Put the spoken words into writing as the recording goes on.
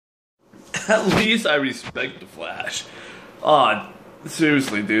At least I respect the Flash.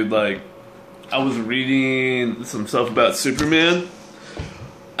 Seriously, dude, like, I was reading some stuff about Superman,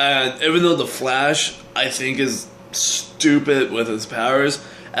 and even though the Flash, I think, is stupid with his powers,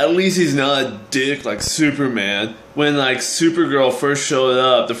 at least he's not a dick like Superman. When, like, Supergirl first showed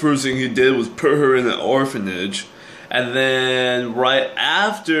up, the first thing he did was put her in an orphanage. And then, right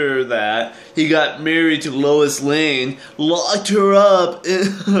after that, he got married to Lois Lane, locked her up in,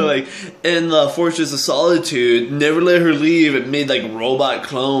 in the Fortress of Solitude, never let her leave, and made, like, robot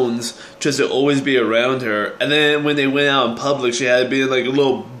clones just to always be around her. And then when they went out in public, she had to be in, like, a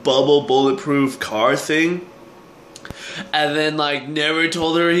little bubble bulletproof car thing. And then, like, never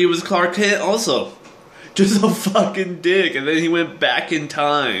told her he was Clark Kent also. Just a fucking dick. And then he went back in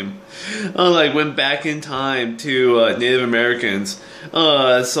time. Went back in time to Native Americans.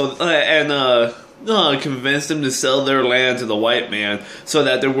 Convinced them to sell their land to the white man so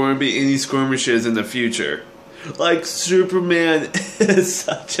that there wouldn't be any skirmishes in the future. Like, Superman is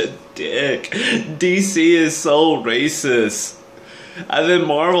such a dick. DC is so racist. And then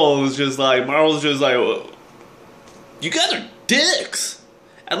Marvel's just like, you guys are dicks.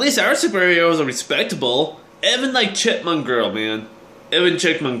 At least our superheroes are respectable. Even like Chipmunk Girl, man. Even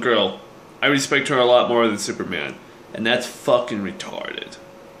Chipmunk Girl. I respect her a lot more than Superman. And that's fucking retarded.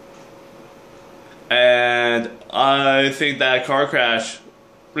 And I think that car crash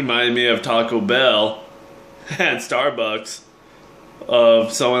reminded me of Taco Bell and Starbucks.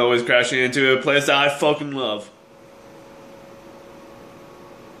 Of someone always crashing into a place that I fucking love.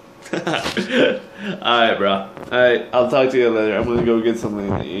 Alright, bro. Alright, I'll talk to you later. I'm gonna go get something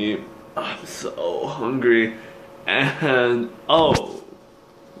to eat. I'm so hungry. And, oh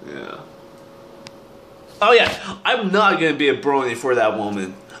yeah, I'm not gonna be a brony for that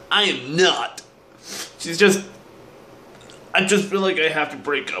woman. I am not. She's just, I just feel like I have to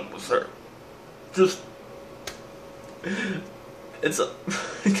break up with her. It's a,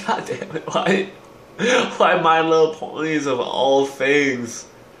 god damn it, why My Little Ponies of all things?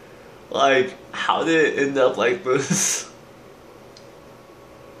 Like, how did it end up like this?